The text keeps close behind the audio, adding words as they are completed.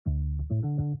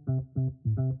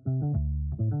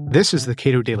This is the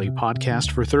Cato Daily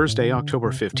Podcast for Thursday,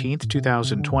 October 15th,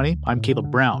 2020. I'm Caleb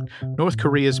Brown. North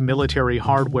Korea's military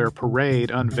hardware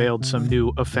parade unveiled some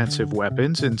new offensive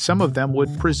weapons, and some of them would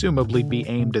presumably be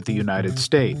aimed at the United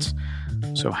States.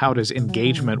 So how does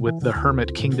engagement with the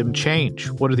Hermit Kingdom change?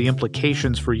 What are the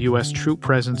implications for U.S. troop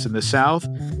presence in the South?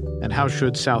 And how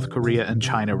should South Korea and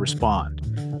China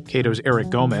respond? Cato's Eric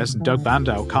Gomez and Doug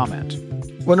Bandow comment.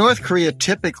 Well, North Korea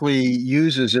typically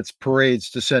uses its parades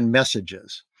to send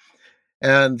messages.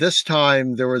 And this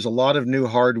time there was a lot of new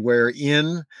hardware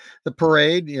in the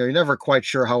parade. You're never quite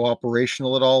sure how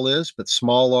operational it all is, but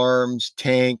small arms,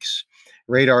 tanks,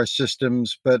 radar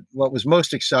systems. But what was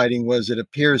most exciting was it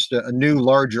appears to a new,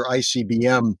 larger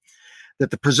ICBM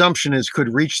that the presumption is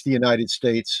could reach the United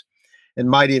States and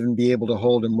might even be able to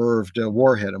hold a MIRV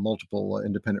warhead, a multiple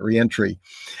independent reentry.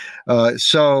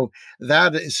 So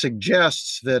that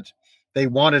suggests that they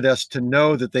wanted us to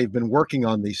know that they've been working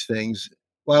on these things.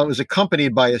 Well, it was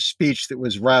accompanied by a speech that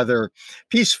was rather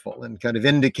peaceful and kind of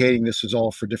indicating this was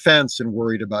all for defense and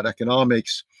worried about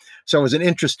economics. So it was an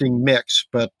interesting mix,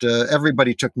 but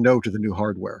everybody took note of the new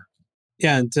hardware.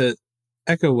 Yeah, and to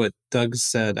echo what Doug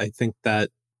said, I think that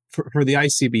for the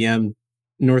ICBM,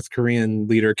 North Korean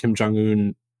leader Kim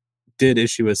Jong-un did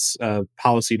issue a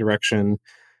policy direction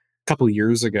a couple of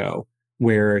years ago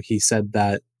where he said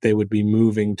that they would be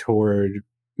moving toward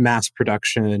mass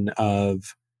production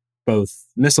of both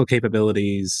missile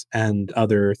capabilities and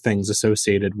other things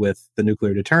associated with the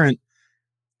nuclear deterrent.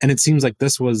 And it seems like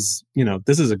this was,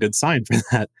 this is a good sign for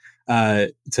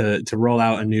that, to roll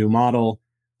out a new model,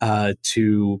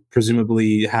 to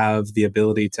presumably have the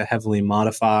ability to heavily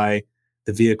modify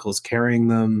the vehicles carrying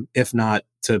them, if not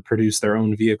to produce their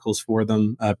own vehicles for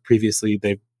them. Previously,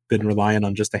 they've been reliant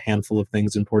on just a handful of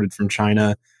things imported from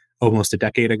China almost a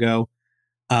decade ago.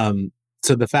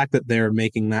 So the fact that they're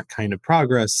making that kind of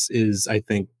progress is, I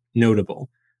think, notable.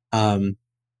 I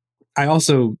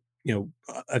also,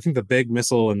 I think the big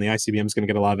missile and the ICBM is going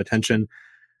to get a lot of attention.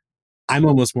 I'm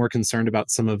almost more concerned about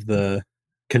some of the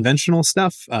conventional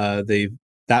stuff.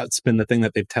 That's been the thing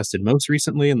that they've tested most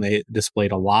recently, and they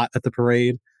displayed a lot at the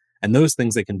parade. And those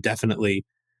things they can definitely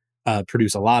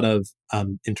produce a lot of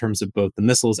in terms of both the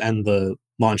missiles and the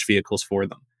launch vehicles for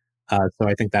them. So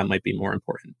I think that might be more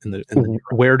important.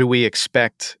 Where do we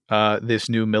expect this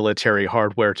new military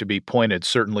hardware to be pointed?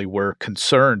 Certainly, we're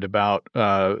concerned about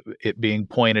it being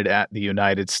pointed at the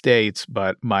United States,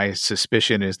 but my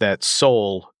suspicion is that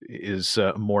Seoul is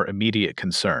a more immediate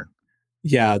concern.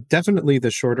 Yeah, definitely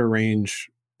the shorter range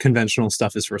conventional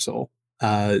stuff is for Seoul.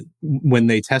 When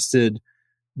they tested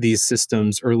these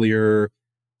systems earlier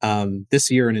this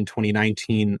year and in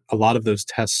 2019, a lot of those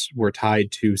tests were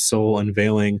tied to Seoul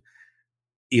unveiling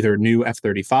either new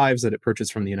F-35s that it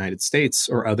purchased from the United States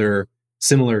or other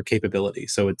similar capability.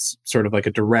 So it's sort of like a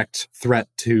direct threat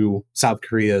to South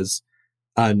Korea's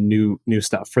new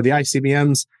stuff. For the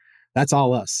ICBMs, that's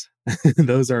all us.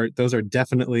 Those are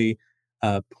definitely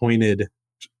pointed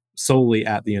solely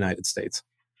at the United States.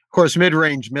 Of course,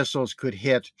 mid-range missiles could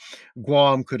hit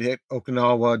Guam, could hit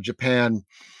Okinawa, Japan.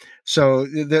 So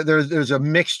there's a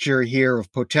mixture here of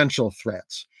potential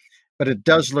threats. But it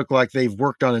does look like they've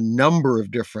worked on a number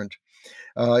of different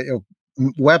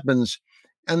weapons.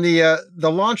 And the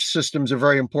launch systems are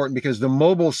very important because the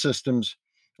mobile systems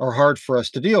are hard for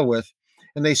us to deal with.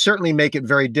 And they certainly make it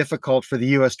very difficult for the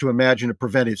U.S. to imagine a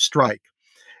preventive strike.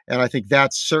 And I think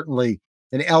that's certainly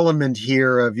an element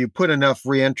here of you put enough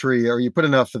reentry or you put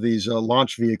enough of these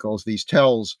launch vehicles, these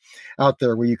TELs out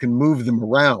there where you can move them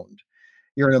around.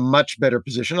 You're in a much better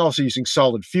position. Also using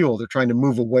solid fuel. They're trying to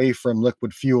move away from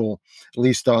liquid fuel, at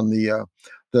least on the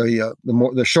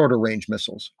shorter range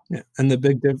missiles. Yeah, and the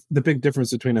big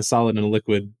difference between a solid and a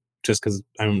liquid, just because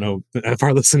I don't know if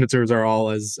our listeners are all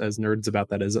as nerds about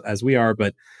that as we are,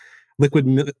 but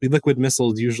liquid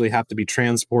missiles usually have to be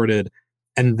transported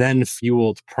and then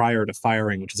fueled prior to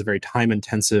firing, which is a very time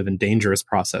intensive and dangerous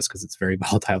process because it's very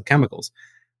volatile chemicals.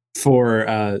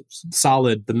 For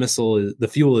solid, the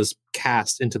fuel is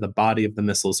cast into the body of the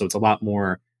missile, so it's a lot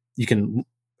more. You can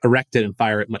erect it and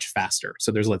fire it much faster.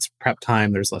 So there's less prep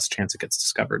time. There's less chance it gets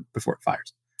discovered before it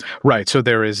fires. Right. So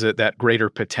there is that greater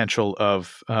potential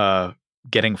of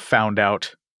getting found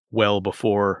out well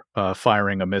before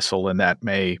firing a missile, and that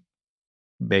may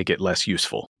make it less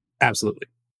useful. Absolutely.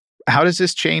 How does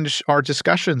this change our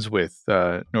discussions with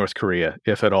North Korea,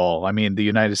 if at all? I mean, the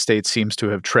United States seems to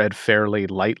have tread fairly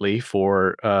lightly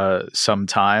for some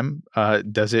time.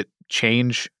 Does it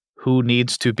change who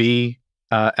needs to be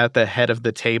at the head of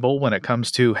the table when it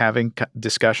comes to having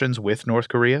discussions with North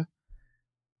Korea?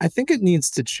 I think it needs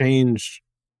to change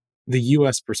the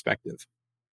U.S. perspective.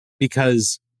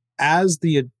 because as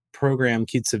the program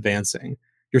keeps advancing,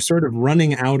 you're sort of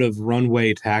running out of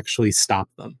runway to actually stop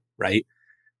them, right?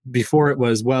 Before it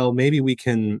was, well, maybe we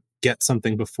can get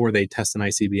something before they test an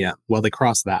ICBM. Well, they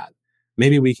crossed that.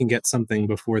 Maybe we can get something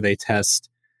before they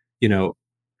test,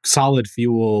 solid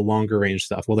fuel, longer range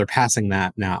stuff. Well, they're passing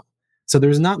that now. So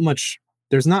there's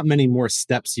not many more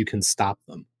steps you can stop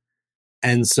them.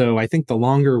 And so I think the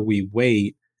longer we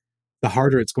wait, the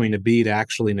harder it's going to be to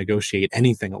actually negotiate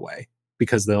anything away,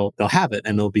 because they'll have it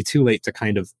and it'll be too late to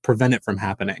kind of prevent it from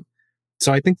happening.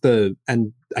 So I think Doug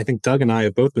and I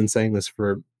have both been saying this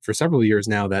for several years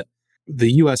now, that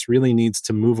the US really needs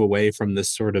to move away from this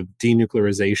sort of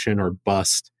denuclearization or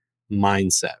bust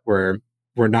mindset, where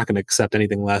we're not going to accept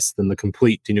anything less than the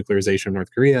complete denuclearization of North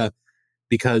Korea.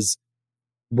 Because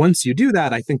once you do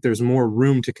that, I think there's more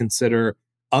room to consider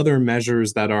other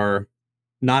measures that are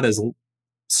not as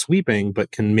sweeping,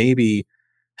 but can maybe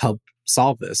help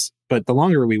solve this. But the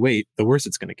longer we wait, the worse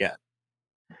it's going to get.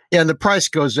 Yeah, and the price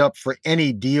goes up for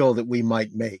any deal that we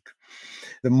might make.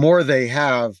 The more they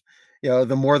have,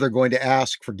 the more they're going to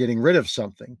ask for getting rid of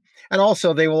something. And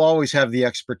also, they will always have the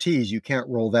expertise. You can't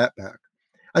roll that back.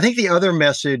 I think the other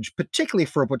message, particularly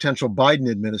for a potential Biden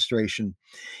administration,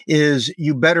 is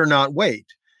you better not wait.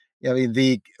 I mean,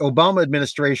 the Obama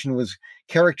administration was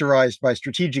characterized by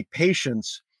strategic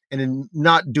patience and in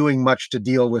not doing much to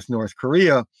deal with North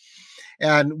Korea.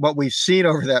 And what we've seen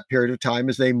over that period of time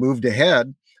is they moved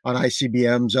ahead on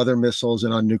ICBMs, other missiles,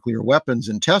 and on nuclear weapons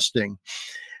and testing.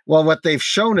 Well, what they've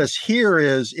shown us here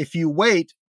is if you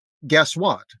wait, guess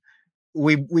what?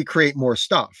 We create more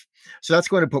stuff. So that's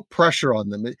going to put pressure on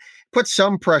them. It puts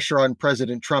some pressure on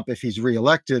President Trump if he's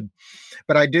reelected.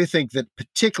 But I do think that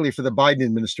particularly for the Biden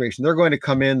administration, they're going to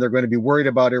come in, they're going to be worried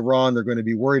about Iran, they're going to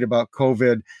be worried about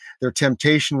COVID. Their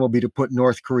temptation will be to put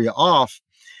North Korea off.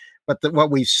 But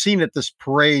what we've seen at this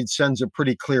parade sends a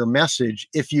pretty clear message.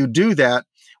 If you do that,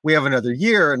 we have another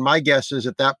year. And my guess is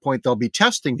at that point, they'll be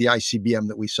testing the ICBM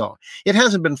that we saw. It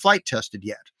hasn't been flight tested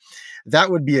yet. That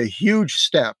would be a huge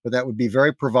step, but that would be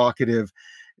very provocative.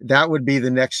 That would be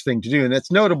the next thing to do. And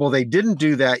it's notable they didn't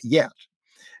do that yet.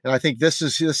 And I think this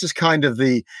is kind of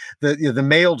the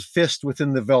mailed fist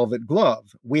within the velvet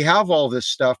glove. We have all this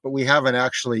stuff, but we haven't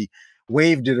actually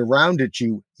waved it around at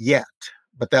you yet.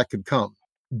 But that could come.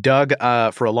 Doug,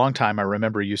 for a long time, I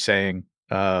remember you saying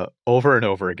over and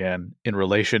over again in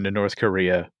relation to North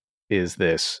Korea is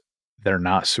this: they're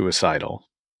not suicidal.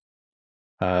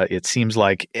 It seems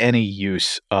like any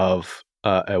use of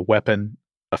a weapon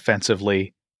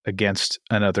offensively against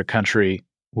another country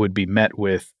would be met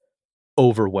with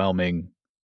overwhelming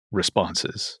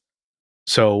responses.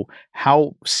 So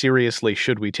how seriously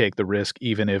should we take the risk,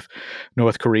 even if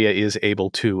North Korea is able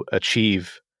to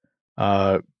achieve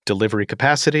delivery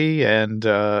capacity and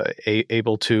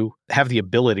able to have the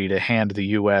ability to hand the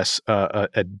U.S.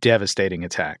 a devastating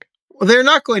attack? Well, they're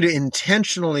not going to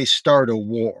intentionally start a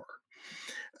war.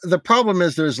 The problem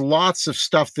is there's lots of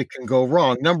stuff that can go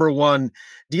wrong. Number one,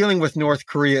 dealing with North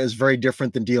Korea is very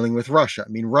different than dealing with Russia.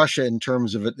 I mean, Russia, in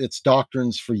terms of its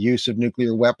doctrines for use of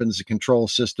nuclear weapons and control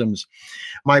systems,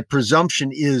 my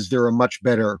presumption is there are much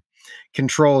better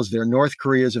controls there. North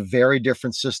Korea is a very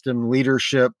different system,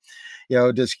 leadership.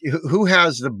 Who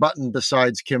has the button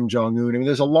besides Kim Jong-un? I mean,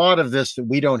 there's a lot of this that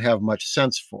we don't have much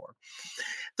sense for.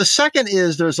 The second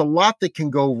is there's a lot that can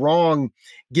go wrong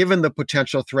given the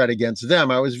potential threat against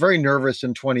them. I was very nervous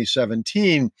in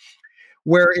 2017,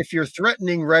 where if you're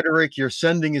threatening rhetoric, you're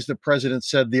sending, as the president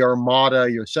said, the armada,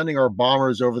 you're sending our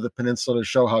bombers over the peninsula to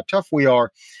show how tough we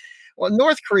are. Well,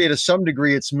 North Korea, to some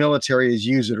degree, its military is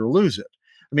use it or lose it.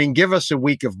 I mean, give us a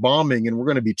week of bombing and we're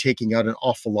going to be taking out an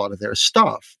awful lot of their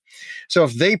stuff. So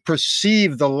if they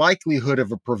perceive the likelihood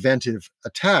of a preventive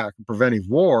attack, preventive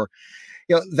war,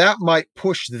 that might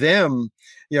push them,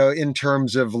 in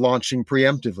terms of launching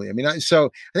preemptively. I mean, so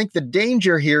I think the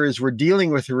danger here is we're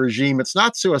dealing with a regime. It's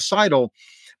not suicidal,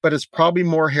 but it's probably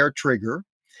more hair trigger.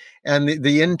 And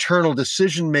the internal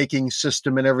decision-making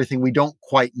system and everything, we don't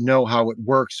quite know how it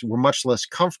works. We're much less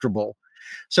comfortable.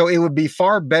 So it would be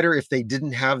far better if they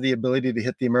didn't have the ability to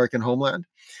hit the American homeland.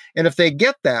 And if they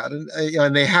get that,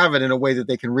 and they have it in a way that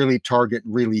they can really target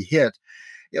and really hit,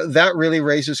 that really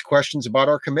raises questions about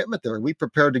our commitment there. Are we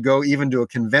prepared to go even to a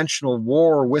conventional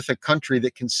war with a country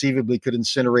that conceivably could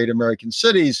incinerate American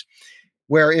cities,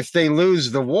 where if they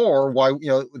lose the war, why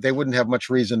they wouldn't have much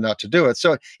reason not to do it.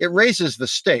 So it raises the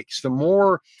stakes. The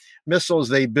more missiles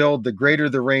they build, the greater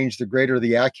the range, the greater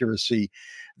the accuracy.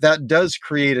 That does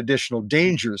create additional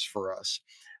dangers for us,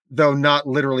 though not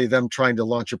literally them trying to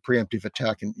launch a preemptive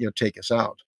attack and take us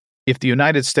out. If the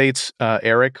United States,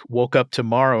 Eric, woke up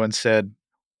tomorrow and said,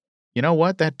 you know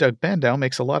what? That Doug Bandow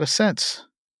makes a lot of sense.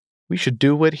 We should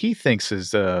do what he thinks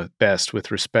is best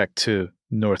with respect to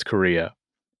North Korea.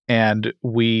 And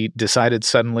we decided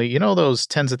suddenly, those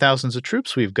tens of thousands of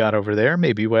troops we've got over there,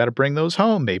 maybe we ought to bring those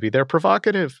home. Maybe they're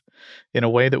provocative in a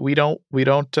way that we don't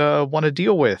want to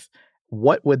deal with.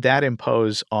 What would that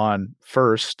impose on,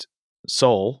 first,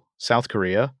 Seoul, South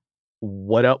Korea?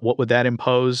 What would that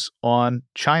impose on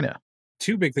China?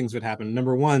 Two big things would happen.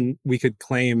 Number one, we could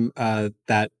claim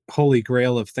that holy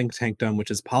grail of think tankdom,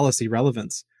 which is policy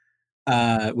relevance,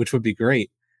 which would be great.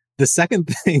 The second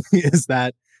thing is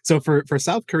that, so for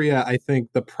South Korea, I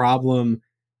think the problem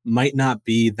might not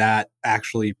be that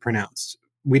actually pronounced.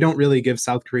 We don't really give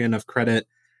South Korea enough credit,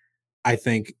 I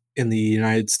think, in the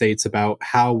United States about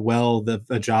how well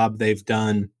the job they've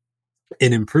done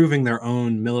in improving their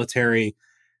own military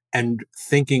and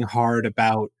thinking hard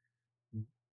about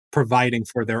providing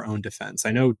for their own defense.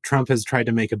 I know Trump has tried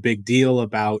to make a big deal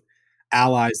about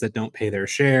allies that don't pay their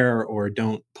share or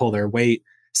don't pull their weight.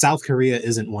 South Korea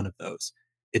isn't one of those.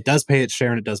 It does pay its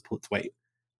share and it does pull its weight.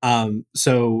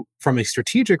 So from a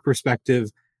strategic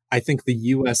perspective, I think the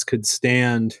U.S. could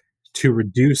stand to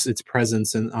reduce its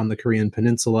presence on the Korean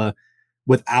Peninsula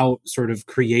without sort of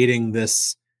creating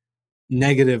this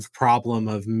negative problem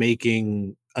of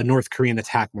making a North Korean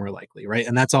attack more likely, right?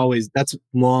 And that's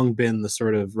long been the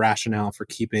sort of rationale for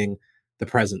keeping the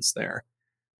presence there.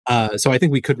 So I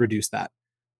think we could reduce that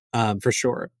for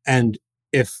sure. And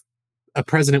if a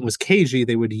president was cagey,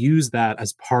 they would use that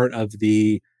as part of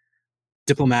the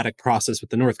diplomatic process with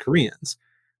the North Koreans.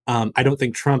 I don't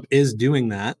think Trump is doing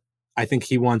that. I think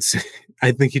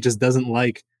he just doesn't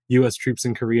like U.S. troops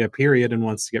in Korea, period, and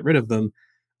wants to get rid of them.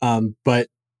 But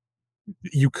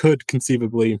you could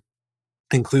conceivably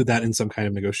include that in some kind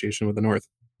of negotiation with the North.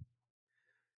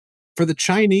 For the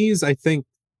Chinese, I think,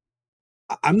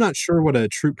 I'm not sure what a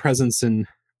troop presence in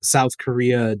South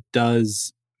Korea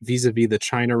does vis-a-vis the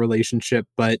China relationship,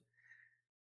 but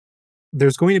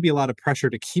there's going to be a lot of pressure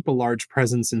to keep a large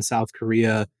presence in South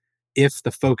Korea if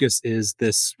the focus is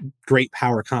this great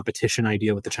power competition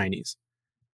idea with the Chinese.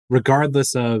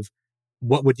 Regardless of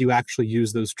what would you actually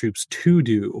use those troops to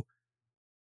do,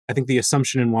 I think the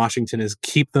assumption in Washington is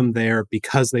keep them there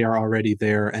because they are already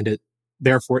there and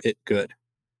therefore it good.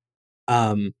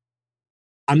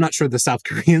 I'm not sure the South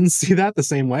Koreans see that the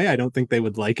same way. I don't think they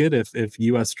would like it if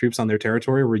U.S. troops on their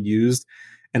territory were used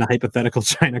in a hypothetical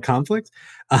China conflict.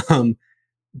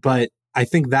 But I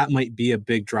think that might be a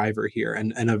big driver here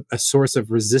and a source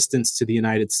of resistance to the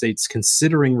United States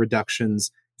considering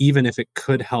reductions, even if it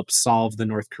could help solve the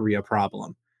North Korea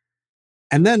problem.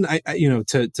 And then,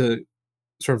 to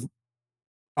sort of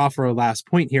offer a last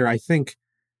point here, I think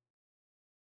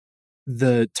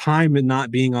the time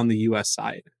not being on the U.S.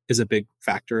 side is a big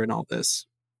factor in all this.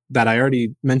 That I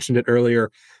already mentioned it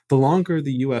earlier. The longer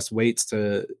the U.S. waits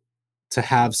to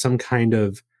have some kind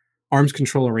of arms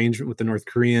control arrangement with the North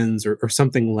Koreans or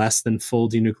something less than full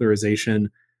denuclearization,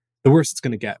 the worse it's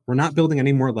going to get. We're not building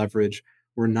any more leverage.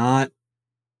 We're not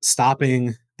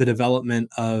stopping the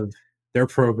development of their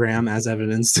program as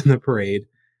evidenced in the parade.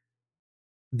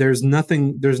 There's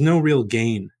no real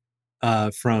gain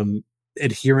from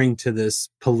adhering to this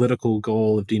political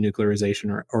goal of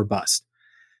denuclearization or bust.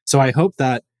 So I hope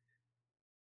that,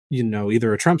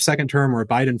 either a Trump second term or a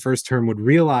Biden first term would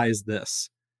realize this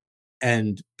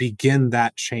and begin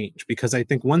that change. Because I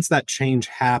think once that change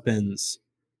happens,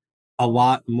 a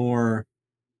lot more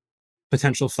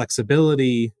potential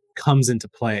flexibility comes into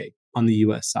play on the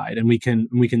U.S. side, and we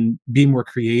can be more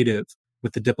creative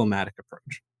with the diplomatic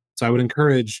approach. So I would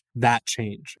encourage that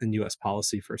change in U.S.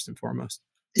 policy first and foremost.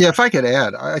 Yeah, if I could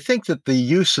add, I think that the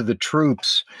use of the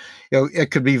troops,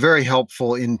 it could be very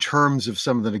helpful in terms of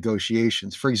some of the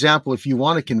negotiations. For example, if you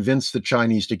want to convince the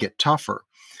Chinese to get tougher,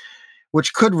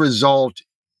 which could result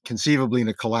conceivably in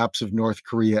a collapse of North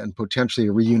Korea and potentially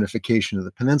a reunification of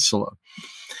the peninsula,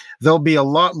 they'll be a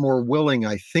lot more willing,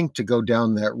 I think, to go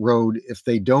down that road if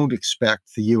they don't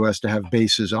expect the U.S. to have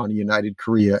bases on United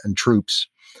Korea and troops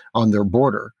on their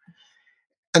border.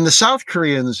 And the South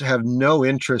Koreans have no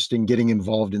interest in getting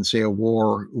involved in, say, a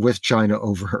war with China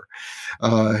over,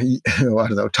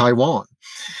 Taiwan.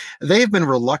 They have been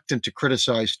reluctant to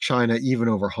criticize China even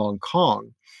over Hong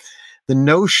Kong. The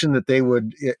notion that they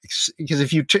would, because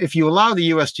if you allow the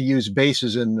U.S. to use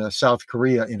bases in South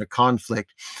Korea in a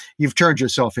conflict, you've turned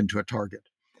yourself into a target.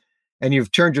 And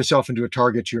you've turned yourself into a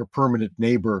target to your permanent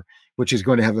neighbor, which is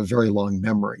going to have a very long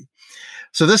memory.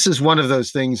 So this is one of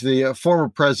those things. The former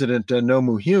president, Roh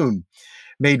Moo-hyun,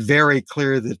 made very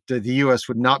clear that the U.S.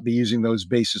 would not be using those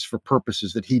bases for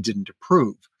purposes that he didn't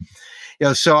approve.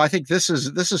 So I think this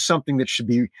is something that should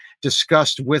be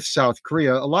discussed with South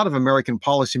Korea. A lot of American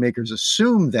policymakers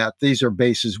assume that these are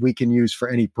bases we can use for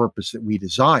any purpose that we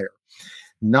desire.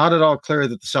 Not at all clear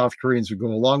that the South Koreans would go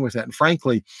along with that. And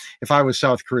frankly, if I was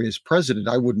South Korea's president,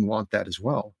 I wouldn't want that as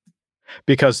well.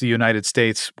 Because the United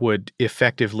States would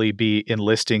effectively be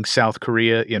enlisting South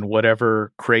Korea in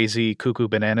whatever crazy cuckoo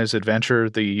bananas adventure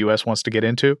the U.S. wants to get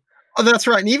into? Oh, that's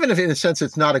right. And even if in a sense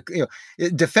it's not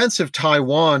defense of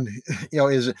Taiwan,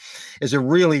 is a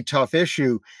really tough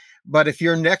issue. But if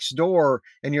you're next door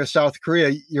and you're South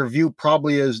Korea, your view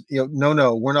probably is,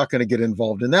 no, we're not going to get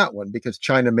involved in that one because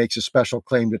China makes a special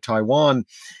claim to Taiwan.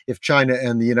 If China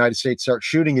and the United States start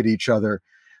shooting at each other,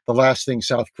 the last thing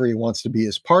South Korea wants to be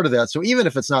is part of that. So even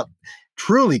if it's not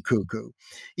truly cuckoo,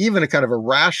 even a kind of a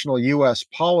rational U.S.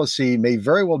 policy may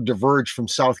very well diverge from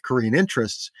South Korean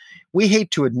interests. We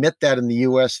hate to admit that in the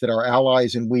U.S. that our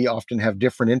allies and we often have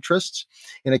different interests.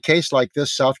 In a case like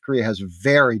this, South Korea has a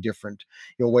very different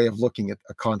way of looking at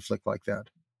a conflict like that.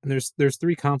 And there's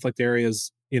three conflict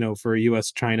areas, for a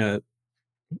U.S.-China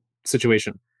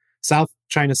situation. South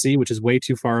China Sea, which is way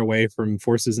too far away from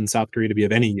forces in South Korea to be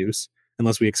of any use,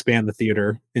 unless we expand the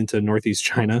theater into Northeast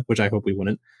China, which I hope we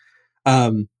wouldn't.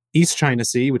 East China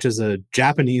Sea, which is a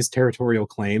Japanese territorial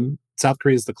claim. South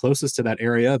Korea is the closest to that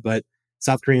area, but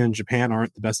South Korea and Japan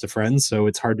aren't the best of friends, so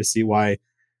it's hard to see why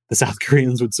the South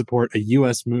Koreans would support a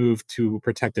U.S. move to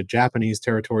protect a Japanese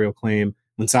territorial claim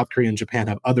when South Korea and Japan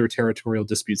have other territorial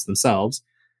disputes themselves.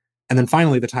 And then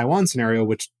finally, the Taiwan scenario,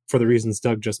 which for the reasons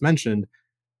Doug just mentioned,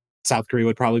 South Korea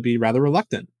would probably be rather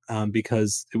reluctant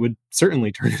because it would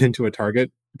certainly turn it into a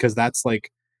target because that's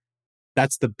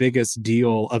the biggest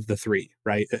deal of the three,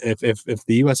 right? If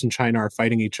the U.S. and China are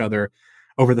fighting each other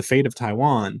over the fate of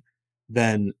Taiwan,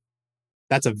 then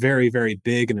that's a very, very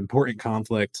big and important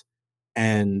conflict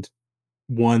and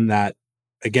one that,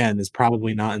 again, is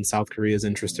probably not in South Korea's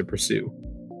interest to pursue.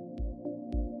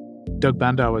 Doug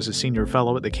Bandow is a senior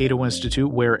fellow at the Cato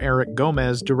Institute, where Eric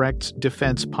Gomez directs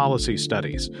defense policy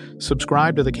studies.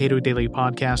 Subscribe to the Cato Daily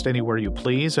Podcast anywhere you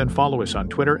please and follow us on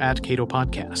Twitter @Cato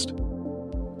Podcast.